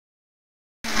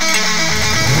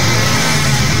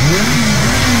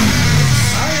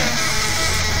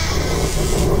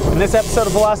this episode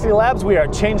of Velocity Labs, we are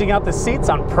changing out the seats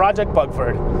on Project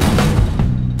Bugford.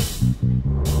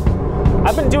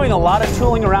 I've been doing a lot of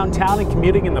tooling around town and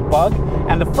commuting in the Bug,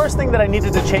 and the first thing that I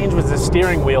needed to change was the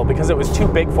steering wheel because it was too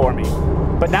big for me.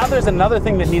 But now there's another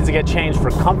thing that needs to get changed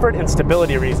for comfort and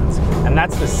stability reasons, and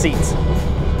that's the seats.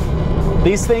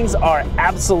 These things are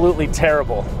absolutely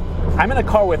terrible. I'm in a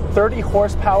car with 30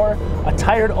 horsepower, a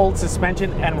tired old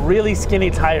suspension, and really skinny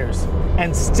tires.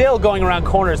 And still going around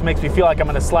corners makes me feel like I'm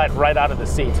gonna slide right out of the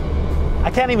seat. I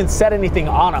can't even set anything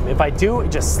on them. If I do, it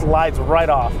just slides right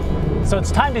off. So it's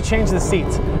time to change the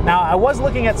seats. Now, I was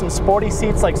looking at some sporty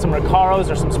seats like some Recaros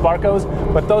or some Sparcos,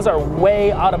 but those are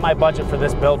way out of my budget for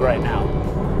this build right now.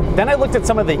 Then I looked at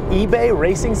some of the eBay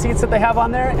racing seats that they have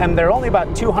on there, and they're only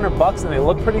about 200 bucks and they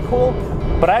look pretty cool,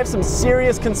 but I have some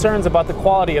serious concerns about the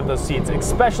quality of those seats,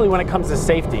 especially when it comes to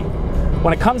safety.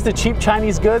 When it comes to cheap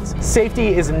Chinese goods,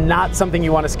 safety is not something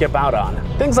you want to skip out on.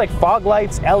 Things like fog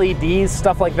lights, LEDs,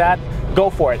 stuff like that,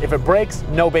 go for it. If it breaks,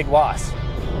 no big loss.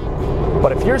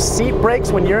 But if your seat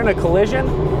breaks when you're in a collision,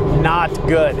 not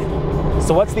good.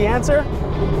 So what's the answer?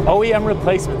 OEM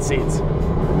replacement seats.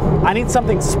 I need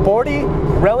something sporty,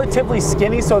 relatively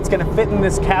skinny so it's going to fit in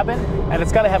this cabin, and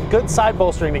it's got to have good side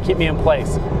bolstering to keep me in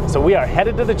place. So we are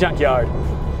headed to the junkyard.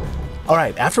 All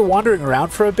right, after wandering around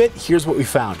for a bit, here's what we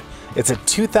found. It's a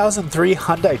 2003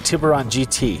 Hyundai Tiburon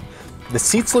GT. The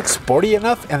seats look sporty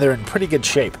enough and they're in pretty good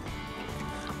shape.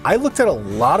 I looked at a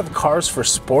lot of cars for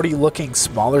sporty looking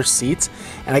smaller seats,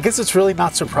 and I guess it's really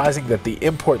not surprising that the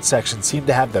import section seemed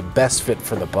to have the best fit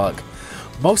for the Bug.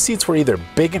 Most seats were either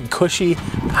big and cushy,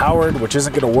 powered, which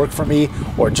isn't going to work for me,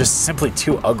 or just simply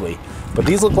too ugly. But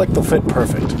these look like they'll fit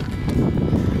perfect.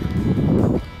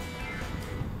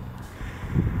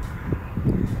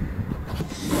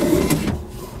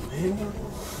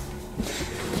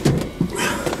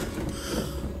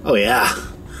 Oh yeah,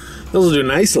 those will do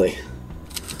nicely.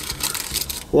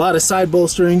 A lot of side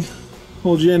bolstering,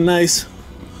 hold you in nice.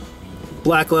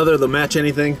 Black leather, they'll match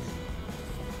anything.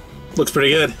 Looks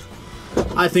pretty good.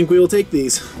 I think we will take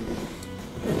these.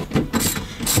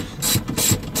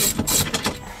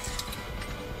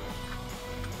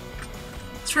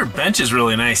 This rear bench is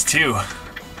really nice too.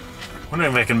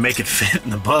 Wondering if I can make it fit in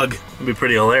the Bug. That'd be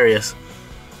pretty hilarious.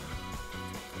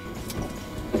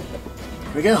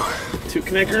 Here we go. Two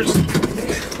connectors.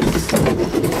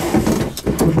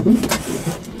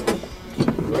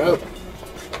 We're out.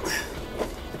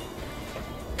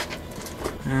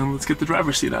 And let's get the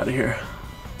driver's seat out of here.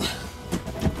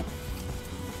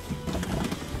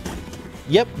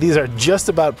 Yep, these are just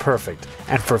about perfect.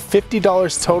 And for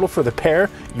 $50 total for the pair,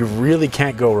 you really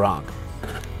can't go wrong.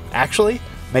 Actually,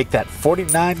 make that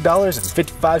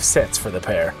 $49.55 for the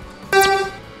pair.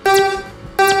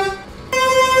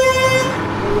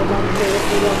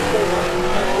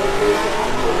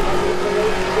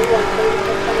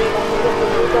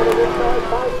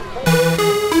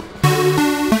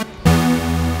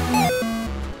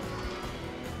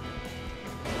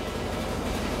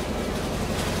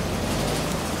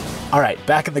 All right,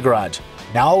 back in the garage.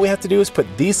 Now all we have to do is put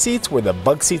these seats where the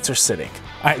Bug seats are sitting.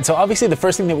 All right, so obviously the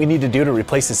first thing that we need to do to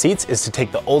replace the seats is to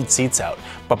take the old seats out.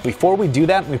 But before we do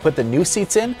that and we put the new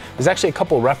seats in, there's actually a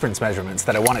couple reference measurements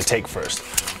that I want to take first.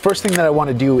 First thing that I want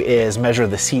to do is measure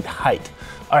the seat height.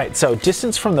 All right, so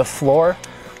distance from the floor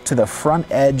to the front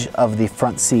edge of the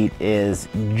front seat is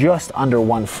just under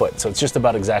 1 foot, so it's just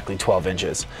about exactly 12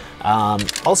 inches.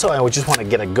 Also, I would just want to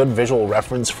get a good visual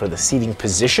reference for the seating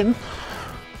position.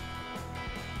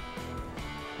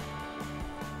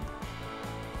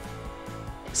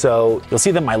 So you'll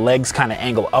see that my legs kind of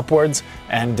angle upwards,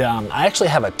 and I actually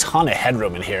have a ton of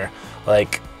headroom in here,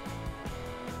 like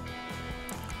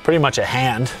pretty much a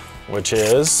hand, which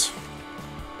is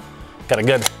got a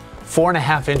good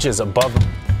 4.5 inches above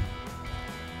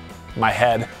my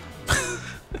head.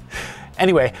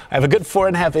 Anyway, I have a good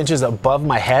 4.5 inches above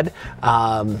my head,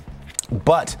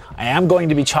 but I am going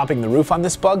to be chopping the roof on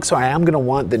this Bug, so I am going to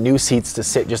want the new seats to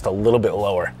sit just a little bit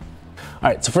lower. All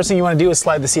right, so first thing you want to do is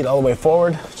slide the seat all the way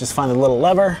forward. Just find a little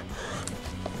lever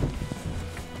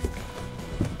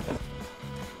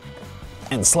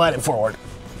and slide it forward.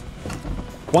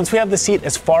 Once we have the seat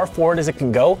as far forward as it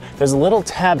can go, there's a little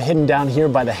tab hidden down here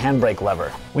by the handbrake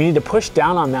lever. We need to push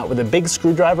down on that with a big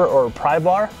screwdriver or a pry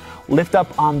bar, lift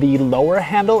up on the lower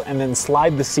handle, and then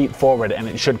slide the seat forward and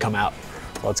it should come out.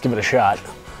 Well, let's give it a shot.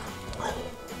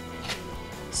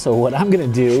 So what I'm gonna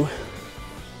do,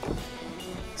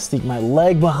 sneak my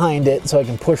leg behind it so I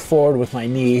can push forward with my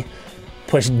knee,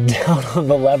 push down on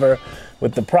the lever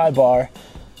with the pry bar,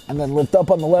 and then lift up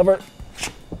on the lever,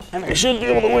 and I should be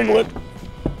able to wiggle it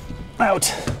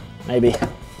out, maybe.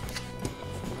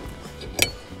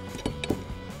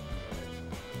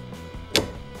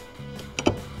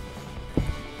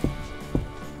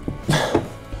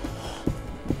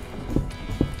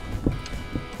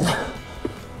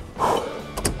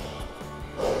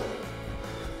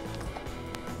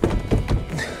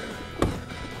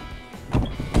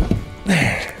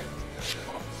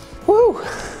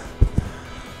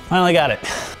 Finally got it.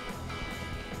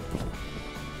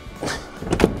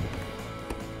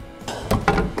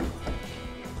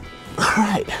 All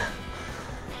right,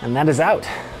 and that is out.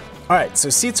 All right, so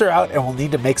seats are out and we'll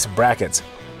need to make some brackets.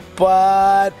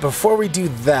 But before we do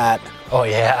that, oh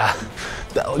yeah,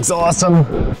 that looks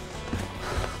awesome.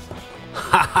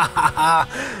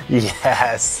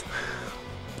 Yes.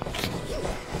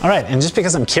 All right, and just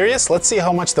because I'm curious, let's see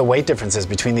how much the weight difference is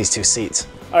between these two seats.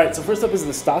 All right, so first up is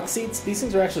the stock seats. These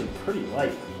things are actually pretty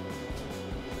light.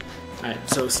 All right,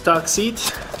 so stock seat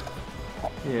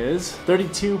is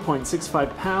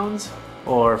 32.65 pounds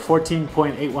or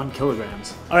 14.81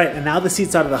 kilograms. All right, and now the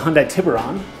seats out of the Hyundai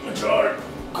Tiburon, which are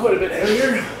quite a bit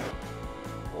heavier.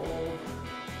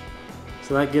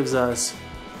 So that gives us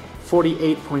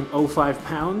 48.05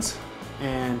 pounds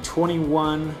and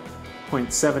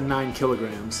 21.79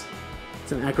 kilograms.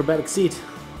 It's an acrobatic seat.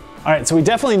 All right, so we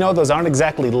definitely know those aren't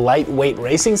exactly lightweight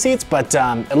racing seats, but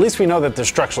at least we know that they're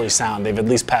structurally sound. They've at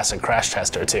least passed a crash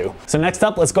test or two. So next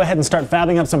up, let's go ahead and start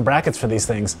fabbing up some brackets for these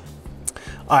things.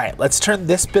 all right, let's turn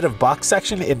this bit of box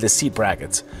section into seat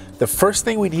brackets. The first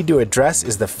thing we need to address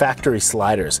is the factory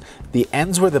sliders. The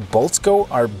ends where the bolts go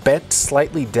are bent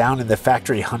slightly down in the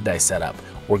factory Hyundai setup.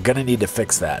 We're gonna need to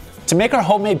fix that. To make our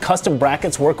homemade custom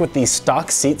brackets work with these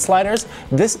stock seat sliders,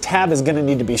 this tab is gonna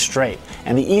need to be straight.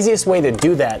 And the easiest way to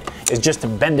do that is just to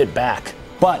bend it back.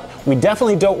 But we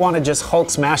definitely don't want to just Hulk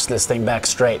smash this thing back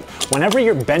straight. Whenever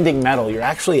you're bending metal, You're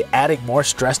actually adding more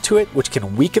stress to it, which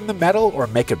can weaken the metal or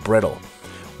make it brittle.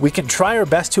 We can try our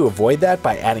best to avoid that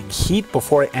by adding heat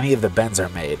before any of the bends are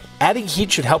made. Adding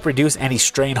heat should help reduce any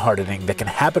strain hardening that can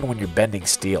happen when you're bending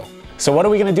steel. So what are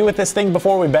we gonna do with this thing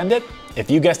before we bend it?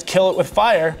 If you guessed kill it with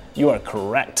fire, you are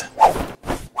correct.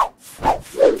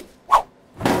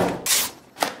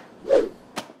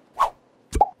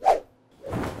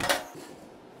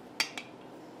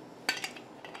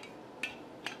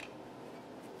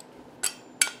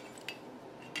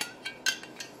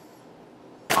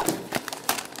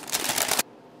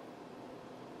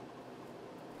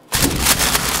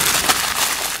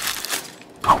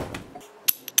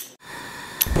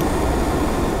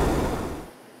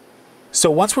 So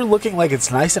once we're looking like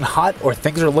it's nice and hot or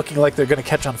things are looking like they're gonna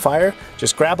catch on fire,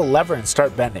 just grab a lever and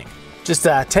start bending. Just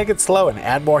take it slow and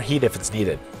add more heat if it's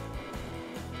needed.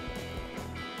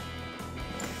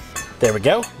 There we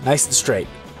go, nice and straight.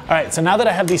 All right, so now that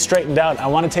I have these straightened out, I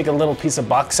want to take a little piece of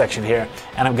box section here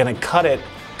and I'm gonna cut it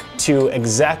to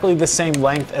exactly the same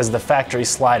length as the factory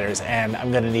sliders, and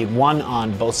I'm gonna need one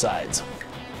on both sides.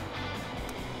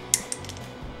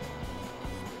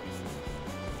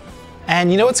 And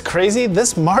you know what's crazy?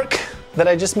 This mark that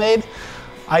I just made,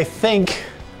 I think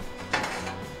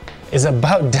is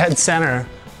about dead center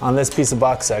on this piece of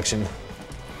box section.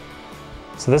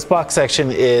 So this box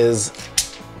section is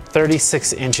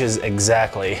 36 inches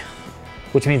exactly,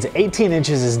 which means 18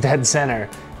 inches is dead center.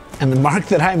 And the mark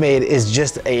that I made is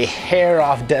just a hair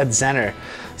off dead center.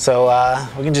 So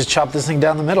we can just chop this thing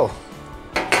down the middle.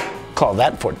 Call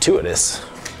that fortuitous.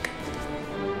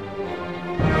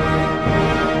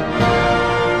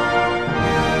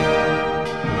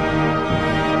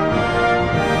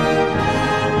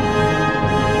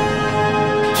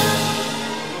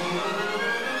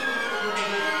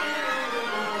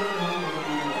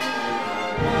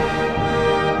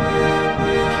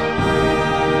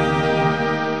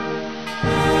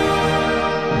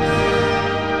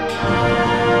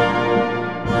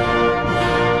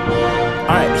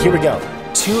 Here we go,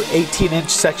 two 18-inch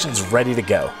sections ready to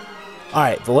go. All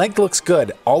right, the length looks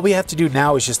good. All we have to do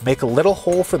now is just make a little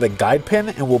hole for the guide pin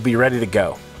and we'll be ready to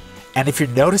go. And if you're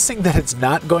noticing that it's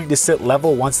not going to sit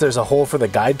level once there's a hole for the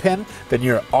guide pin, then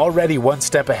you're already one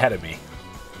step ahead of me.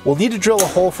 We'll need to drill a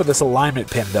hole for this alignment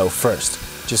pin though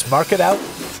first. Just mark it out,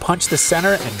 punch the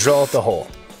center, and drill out the hole.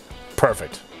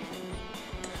 Perfect.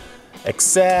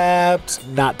 Except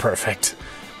not perfect.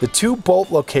 The two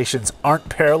bolt locations aren't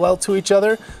parallel to each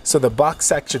other, so the box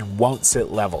section won't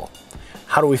sit level.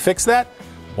 How do we fix that?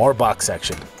 More box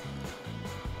section.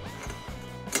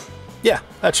 Yeah,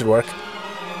 that should work.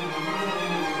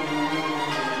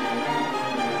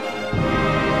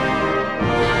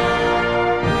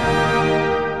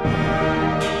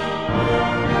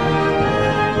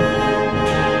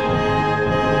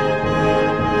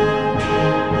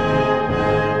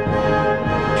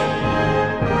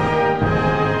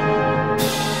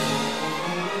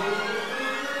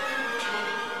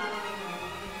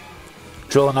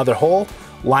 Drill another hole,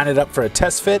 line it up for a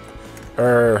test fit,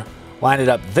 or line it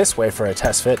up this way for a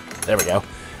test fit. There we go.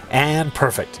 And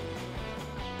perfect.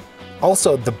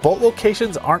 Also, the bolt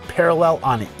locations aren't parallel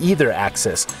on either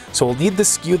axis, so we'll need to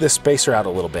skew the spacer out a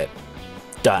little bit.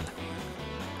 Done.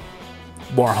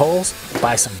 more holes,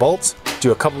 buy some bolts,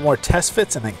 do a couple more test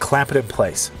fits, and then clamp it in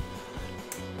place.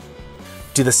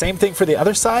 Do the same thing for the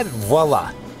other side, and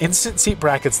voila, instant seat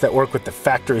brackets that work with the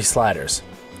factory sliders.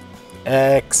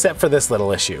 Except for this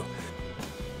little issue.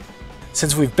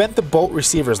 Since we've bent the bolt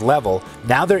receivers level,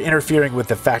 now they're interfering with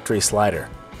the factory slider.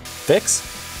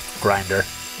 Fix? Grinder.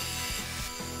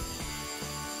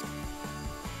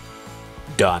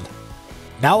 Done.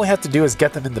 Now all we have to do is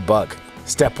get them in the bug.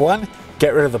 Step 1,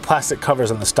 get rid of the plastic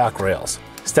covers on the stock rails.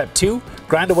 Step 2,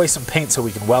 grind away some paint so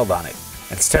we can weld on it.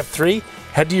 And step 3,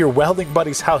 head to your welding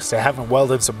buddy's house to have him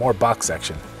weld in some more box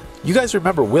section. You guys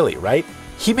remember Willie, right?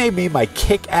 He made me my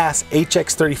kick-ass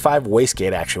HX35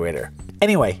 wastegate actuator.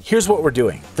 Anyway, here's what we're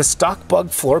doing. The stock Bug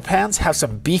floor pans have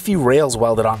some beefy rails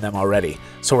welded on them already,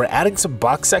 so we're adding some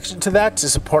box section to that to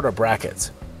support our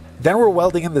brackets. Then we're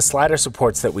welding in the slider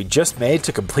supports that we just made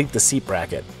to complete the seat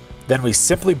bracket. Then we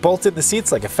simply bolt in the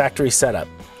seats like a factory setup.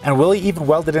 And Willie even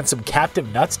welded in some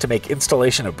captive nuts to make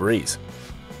installation a breeze.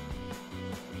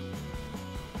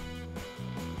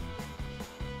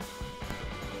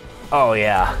 Oh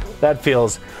yeah, that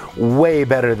feels way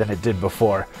better than it did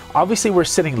before. Obviously we're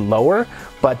sitting lower,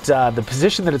 but the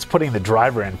position that it's putting the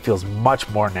driver in feels much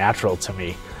more natural to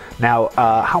me. Now,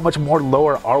 how much more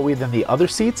lower are we than the other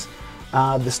seats?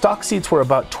 The stock seats were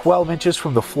about 12 inches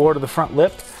from the floor to the front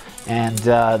lift, and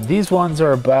these ones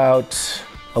are about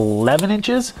 11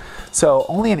 inches, so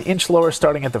only an inch lower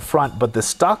starting at the front, but the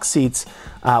stock seats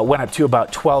went up to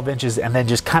about 12 inches and then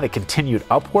just kind of continued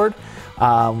upward.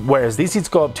 Whereas these seats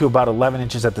go up to about 11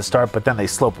 inches at the start, but then they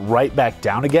slope right back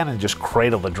down again and just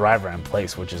cradle the driver in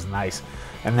place, which is nice.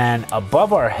 And then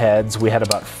above our heads, we had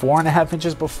about 4.5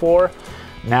 inches before.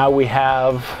 Now we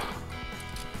have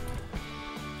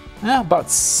about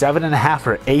 7.5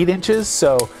 or 8 inches.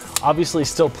 So obviously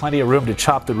still plenty of room to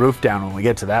chop the roof down when we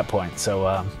get to that point. So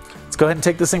let's go ahead and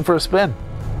take this thing for a spin.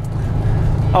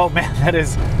 Oh man, that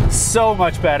is so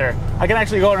much better. I can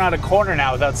actually go around a corner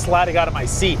now without sliding out of my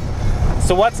seat.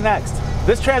 So what's next?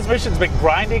 This transmission's been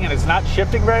grinding and it's not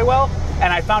shifting very well,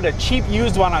 and I found a cheap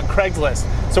used one on Craigslist.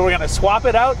 So we're gonna swap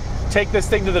it out, take this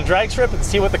thing to the drag strip, and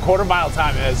see what the quarter-mile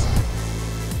time is.